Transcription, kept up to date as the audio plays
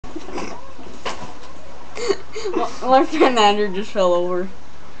My friend Andrew just fell over.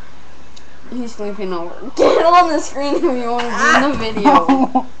 He's sleeping over. Get on the screen if you want to be in the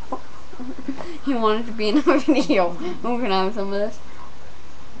video. He wanted to be in a video. We're gonna have some of this.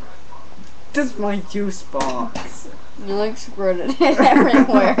 This is my juice box. You like squirted it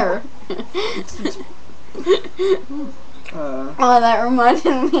everywhere. Oh, that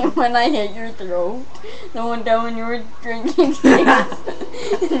reminded me when I hit your throat. The one time when you were drinking juice.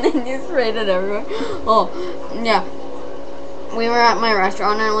 And then you sprayed it everywhere. Oh, yeah. We were at my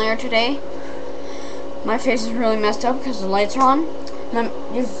restaurant earlier today. My face is really messed up because the lights are on.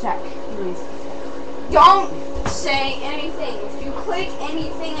 Just a sec. Don't say anything. If you click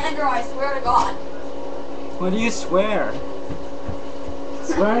anything under, I swear to God. What do you swear?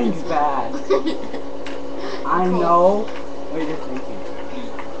 Swearing's bad. I know what you're thinking.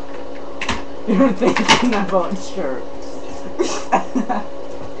 You're thinking about shirts.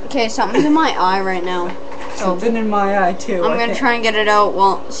 Okay, something's in my eye right now. So something in my eye too. I'm gonna try and get it out.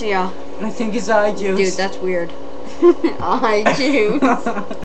 Well, see ya. I think it's eye juice. Dude, that's weird. Eye juice.